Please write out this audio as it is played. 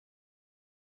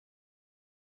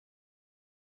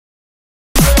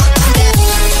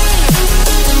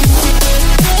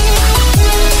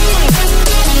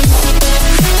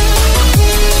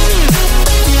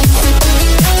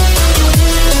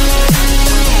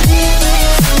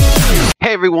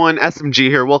Hey everyone, SMG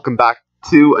here. Welcome back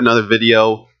to another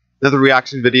video, another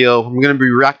reaction video. I'm going to be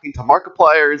reacting to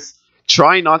Markiplier's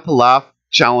Try Not to Laugh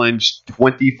Challenge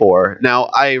 24. Now,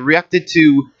 I reacted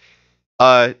to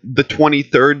the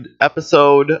 23rd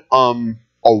episode a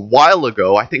while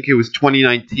ago. I think it was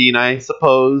 2019, I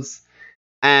suppose.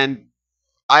 And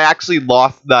I actually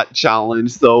lost that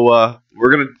challenge, so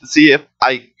we're going to see if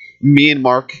me and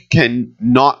Mark can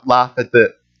not laugh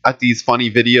at these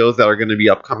funny videos that are going to be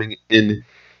upcoming in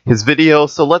his video.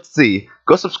 So let's see.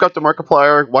 Go subscribe to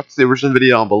Markiplier, watch the original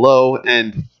video down below,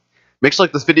 and make sure you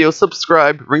like this video,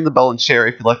 subscribe, ring the bell, and share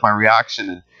if you like my reaction.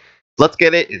 And let's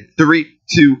get it in 3,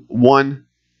 2, 1.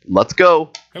 Let's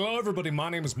go. Hello everybody, my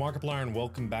name is Markiplier and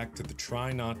welcome back to the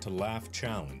Try Not to Laugh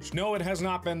Challenge. No, it has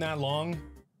not been that long.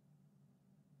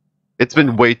 It's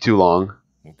been way too long.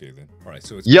 Okay then. Alright,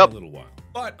 so it's been a little while.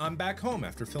 But I'm back home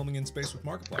after filming in space with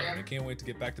Markiplier, and I can't wait to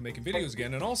get back to making videos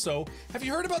again. And also, have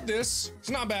you heard about this?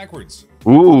 It's not backwards.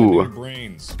 Ooh. Your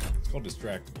brains. It's called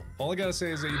distractible. All I gotta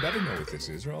say is that you better know what this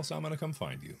is, or else I'm gonna come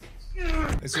find you.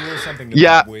 It's a little something to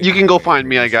you can go find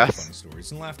me, I guess. Funny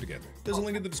stories and laugh together. There's a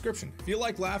link in the description. If you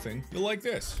like laughing, you'll like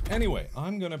this. Anyway,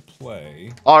 I'm gonna play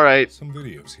some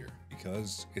videos here,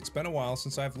 because it's been a while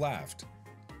since I've laughed.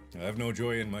 I have no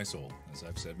joy in my soul, as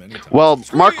I've said many times. Well,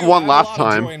 Mark won last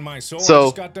time, so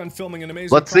I got done filming an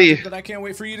amazing let's see. that I can't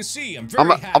wait for you to see. I'm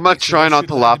gonna try not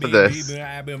to laugh at this.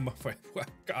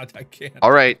 God, I can't.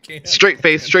 All right, straight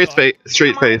face, straight face,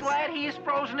 straight face. I'm glad he's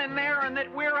frozen in there, and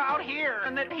that we're out here,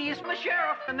 and that he's the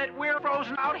sheriff, and that we're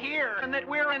frozen out here, and that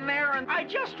we're in there, and I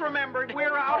just remembered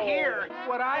we're out here.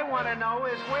 What I want to know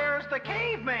is where's the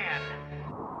caveman?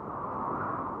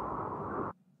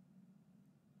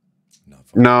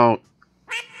 No.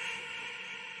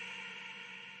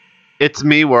 It's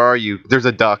me, where are you? There's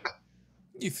a duck.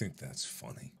 You think that's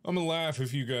funny? I'm gonna laugh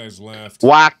if you guys laughed.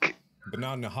 Whack. But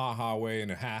not in a ha-ha way,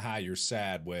 in a ha-ha you're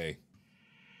sad way.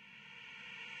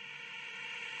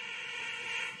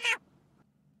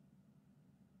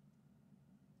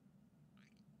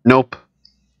 Nope.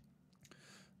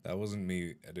 That wasn't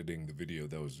me editing the video,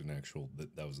 that was an actual,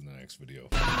 that was in the next video.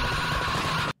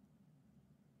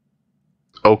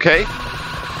 Okay.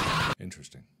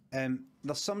 Interesting.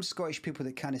 There's some Scottish people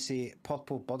that kind of say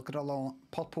purple burglar alarm,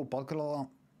 purple burglar alarm,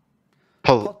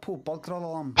 Purple burglar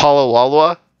alarm,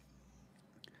 Palalala.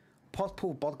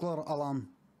 purple burglar alarm,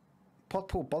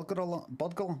 purple burglar alarm,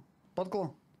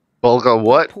 burglar. Bulga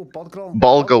what? Purple burglar.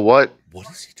 Bulga what? What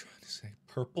is he trying to say?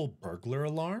 Purple burglar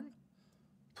alarm?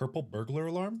 Purple burglar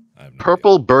alarm? I have no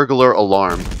Purple burglar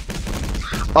alarm.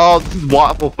 Oh, this is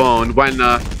Waffle Phone when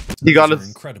he got his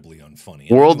incredibly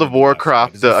unfunny. World of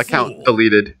Warcraft account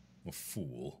deleted. A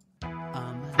fool.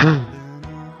 I'm having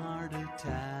a heart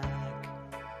attack.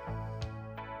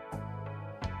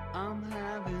 I'm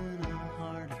having a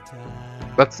heart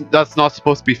attack. That's not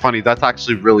supposed to be funny. That's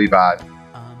actually really bad.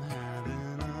 I'm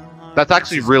having a heart That's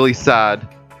actually really sad.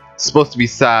 It's supposed to be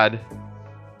sad.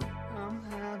 I'm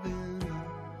having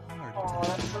a heart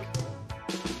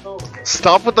attack.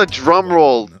 Stop with the drum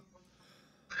roll.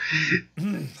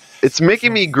 It's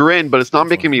making me grin, but it's not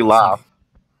making me laugh.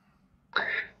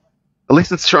 At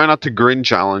least it's Try Not to Grin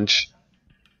challenge.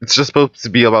 It's just supposed to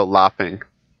be about laughing.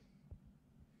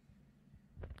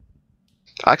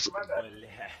 Actually,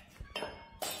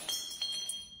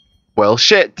 well,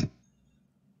 shit.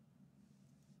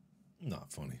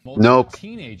 Not funny. Nope.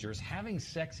 Teenagers having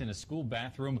sex in a school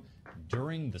bathroom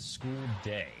during the school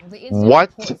day. The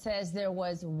incident report says there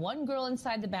was one girl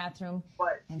inside the bathroom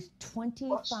and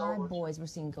 25 boys were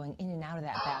seen going in and out of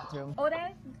that bathroom. Oh,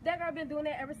 that girl been doing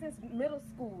that ever since middle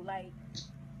school. Like,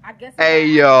 I guess. Hey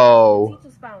yo. The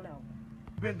teachers found out.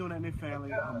 Been doing that in their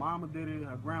family. Her mama did it.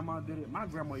 Her grandma did it. My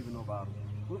grandma even know about it.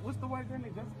 What's the white girl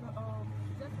name? Jessica.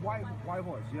 White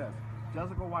Horse. Yes,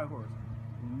 Jessica White Horse.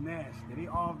 Nasty. They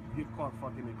all get caught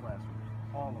fucking in classrooms.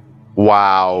 All of them.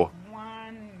 Wow.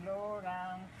 Low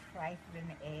down,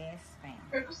 trifling ass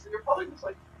family.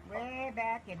 Way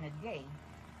back in the day,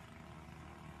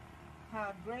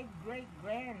 her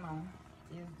great-great-grandma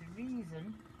is the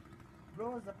reason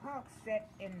Rosa Parks sat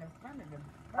in the front of the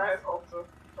bus.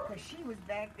 Because she was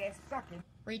back there sucking.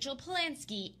 Rachel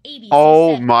Polanski, ABC.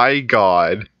 Oh my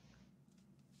god.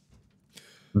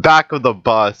 Back of the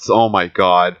bus. Oh my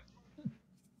god.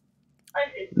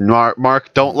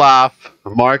 Mark, don't laugh.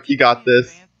 Mark, you got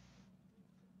this.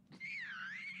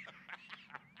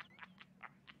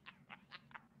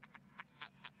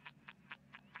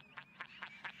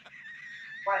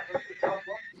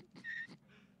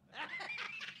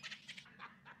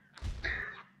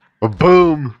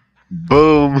 Boom.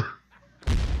 Boom.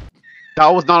 That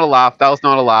was not a laugh. That was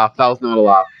not a laugh. That was not a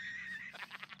laugh.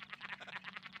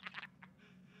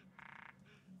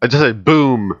 I just said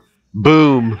boom,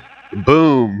 boom,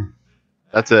 boom.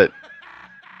 That's it.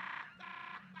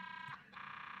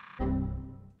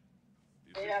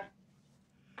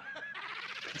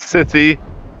 Sissy.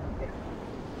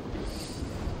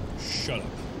 Shut up.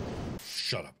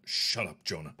 Shut up. Shut up,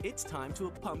 Jonah. It's time to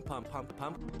pump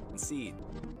seed.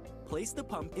 Place the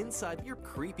pump inside your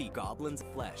creepy goblin's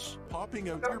flesh. Popping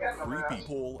out your creepy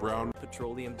pole brown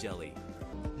petroleum jelly.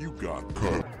 You got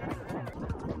cut.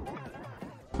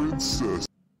 Princess.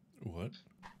 What?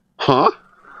 Huh?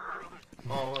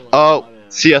 Oh,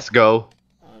 CSGO.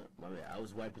 My bad. I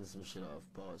was wiping some shit off.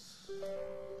 Pause.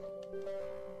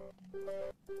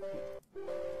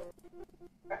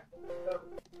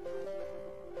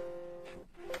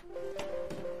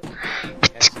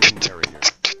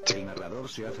 El narrador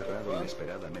se ha cerrado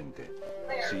inesperadamente.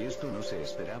 Si esto no se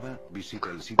esperaba, visita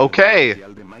el sitio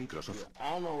oficial de Microsoft.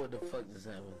 I don't know what the fuck just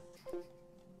happened.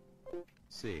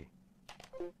 Sí.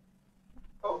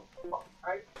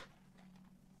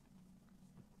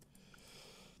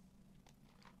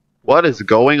 What is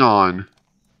going on?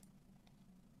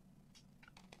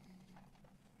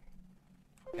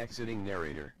 Exiting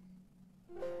narrator.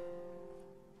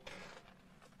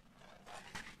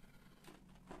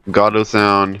 Gato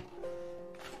sound.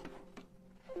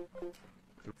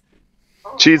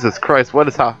 Jesus Christ, what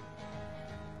is happening?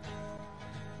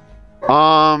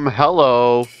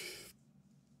 Hello.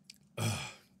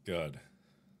 God.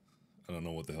 I don't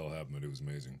know what the hell happened, but it was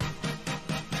amazing.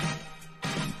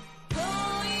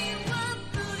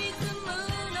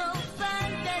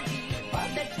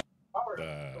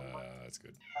 That's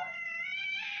good.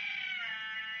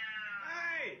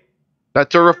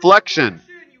 That's a reflection.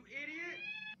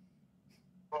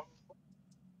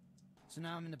 So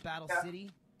now I'm in the Battle City.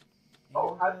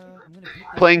 And, I'm gonna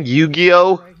Playing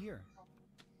Yu-Gi-Oh! Right here.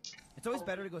 It's always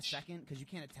better to go second because you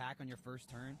can't attack on your first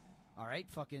turn. Alright,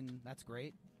 fucking, that's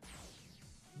great.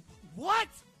 What?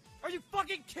 Are you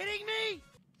fucking kidding me?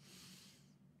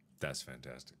 That's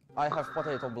fantastic. I have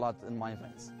potato blood in my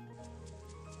veins.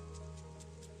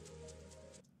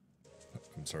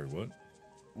 I'm sorry, what?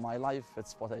 My life,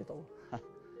 it's potato.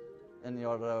 In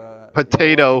your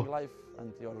Potato. Your life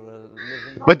and your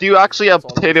living. But do you actually have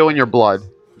potato in your blood?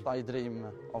 I dream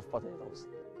of potatoes.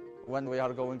 When we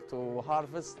are going to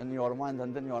harvest in your mind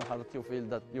and in your heart, you feel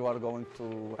that you are going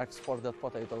to export that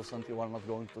potatoes and you are not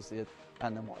going to see it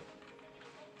anymore.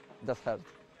 That hurt.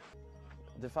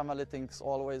 The family thinks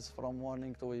always from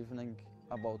morning to evening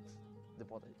about the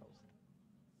potatoes.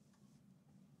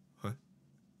 Huh?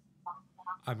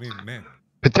 I mean, man.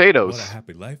 Potatoes. What a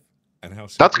happy life, and how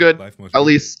that's good. Life must At be.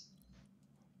 least.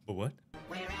 But what?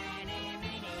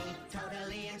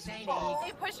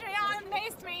 They pushed me out and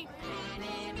paced me.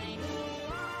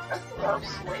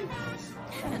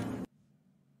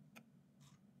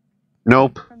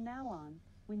 Nope. From now on,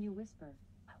 when you whisper,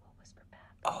 I will whisper back.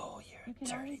 Oh, you're You a can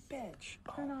dirty always bitch.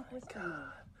 turn off whisper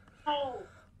mode. Oh,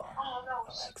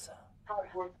 Alexa,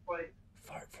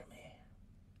 fart for me.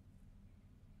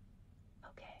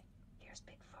 Okay, here's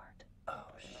big fart. Oh,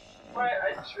 shit.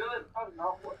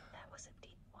 That was a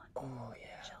deep one. Oh,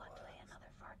 yeah. Shall I play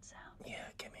another fart sound? Yeah,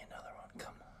 give me another one.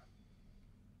 Come on.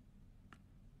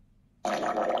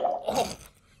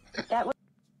 That was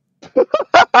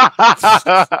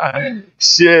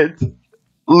Shit.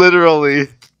 Literally.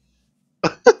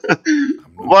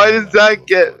 Why does that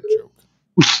get...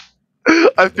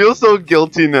 I feel so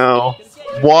guilty now.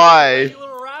 Why? You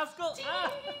little rascal!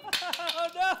 Oh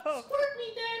no! Work me,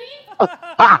 Daddy!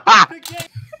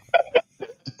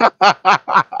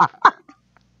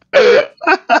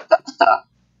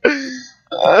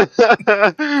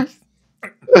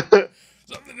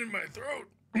 Something in my throat.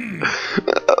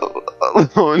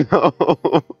 Oh no.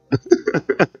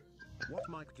 What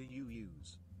mic do you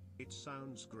use? It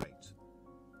sounds great.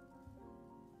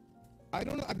 I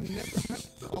don't know. I've never had.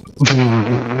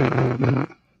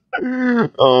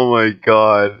 Oh my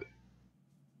god.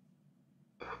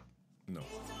 No.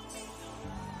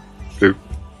 Dude.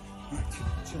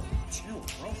 Chill,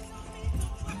 bro.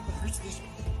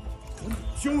 What are you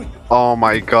doing? Oh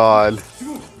my god.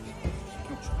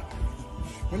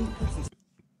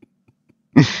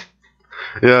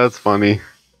 Yeah, it's funny.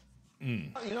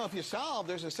 You know, if you solve,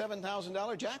 there's a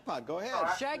 $7,000 jackpot. Go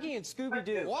ahead. Shaggy and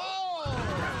Scooby-Doo. Whoa!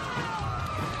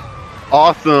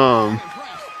 Awesome.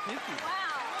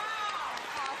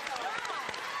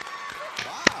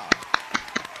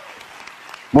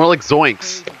 More like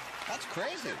zoinks. That's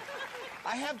crazy.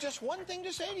 I have just one thing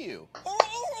to say to you.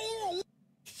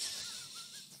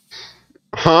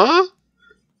 Huh?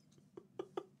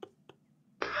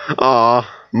 Aw,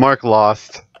 Mark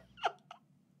lost.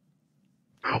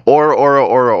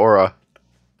 Aura.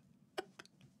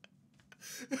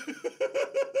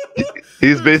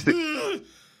 He's basically.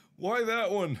 Why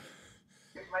that one?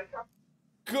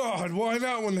 God, why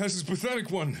that one? That's a pathetic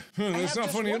one. That's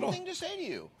not funny at all. Thing to say to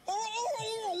you.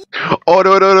 Oh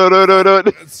no.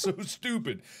 That's so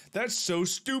stupid. That's so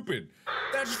stupid.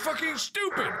 That's fucking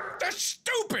stupid. That's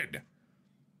stupid.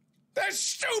 That's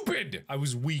stupid. I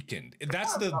was weakened.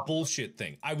 That's the bullshit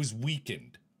thing. I was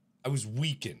weakened.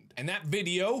 And that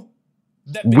video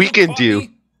Weakened you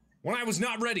me when I was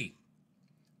not ready,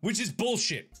 which is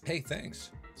bullshit. Hey,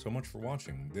 thanks so much for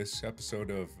watching this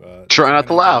episode of Try Not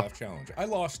to Laugh Challenge. I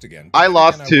lost again. I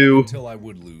lost too. Until I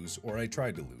would lose, or I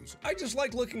tried to lose. I just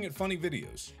like looking at funny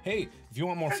videos. Hey, if you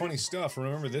want more funny stuff,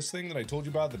 remember this thing that I told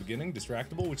you about at the beginning,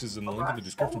 Distractable, which is in the link in the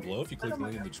description below. If you click the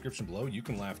link in the description below, you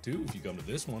can laugh too. If you come to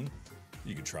this one,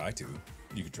 you can try to.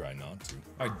 You can try not to.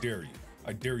 I dare you.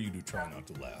 I dare you to try not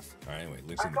to laugh. All right, anyway,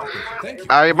 links in the description. Thank you.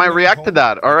 I might react to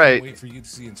that. All right. I can't wait for you to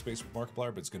see in space with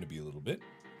Markiplier, but it's going to be a little bit.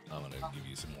 I'm going to give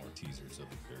you some more teasers of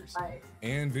it very soon.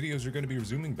 And videos are going to be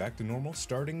resuming back to normal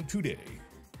starting today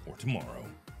or tomorrow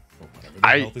or whenever the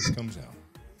hell this comes out.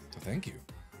 So thank you.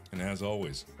 And as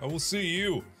always, I will see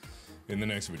you in the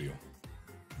next video.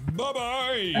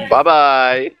 Bye-bye.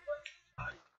 Bye-bye.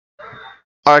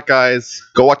 Alright guys,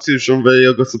 go watch the usual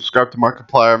video, go subscribe to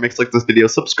Markiplier, makes like this video,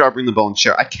 subscribe, ring the bell, and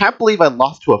share. I can't believe I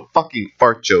lost to a fucking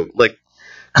fart joke. Like,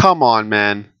 come on,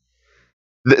 man.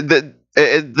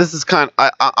 This is kind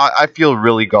of, I feel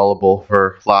really gullible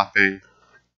for laughing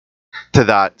to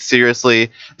that. Seriously,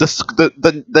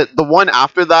 the one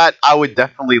after that I would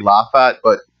definitely laugh at,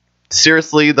 but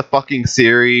seriously, the fucking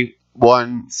Siri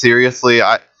one, seriously,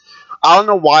 I don't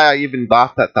know why I even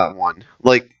laughed at that one.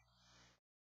 Like,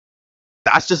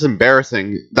 that's just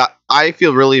embarrassing. That I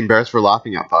feel really embarrassed for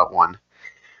laughing at that one.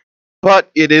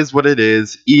 But it is what it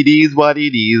is. It is what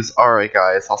it is. Alright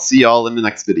guys, I'll see y'all in the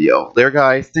next video. There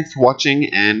guys, thanks for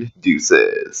watching and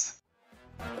deuces.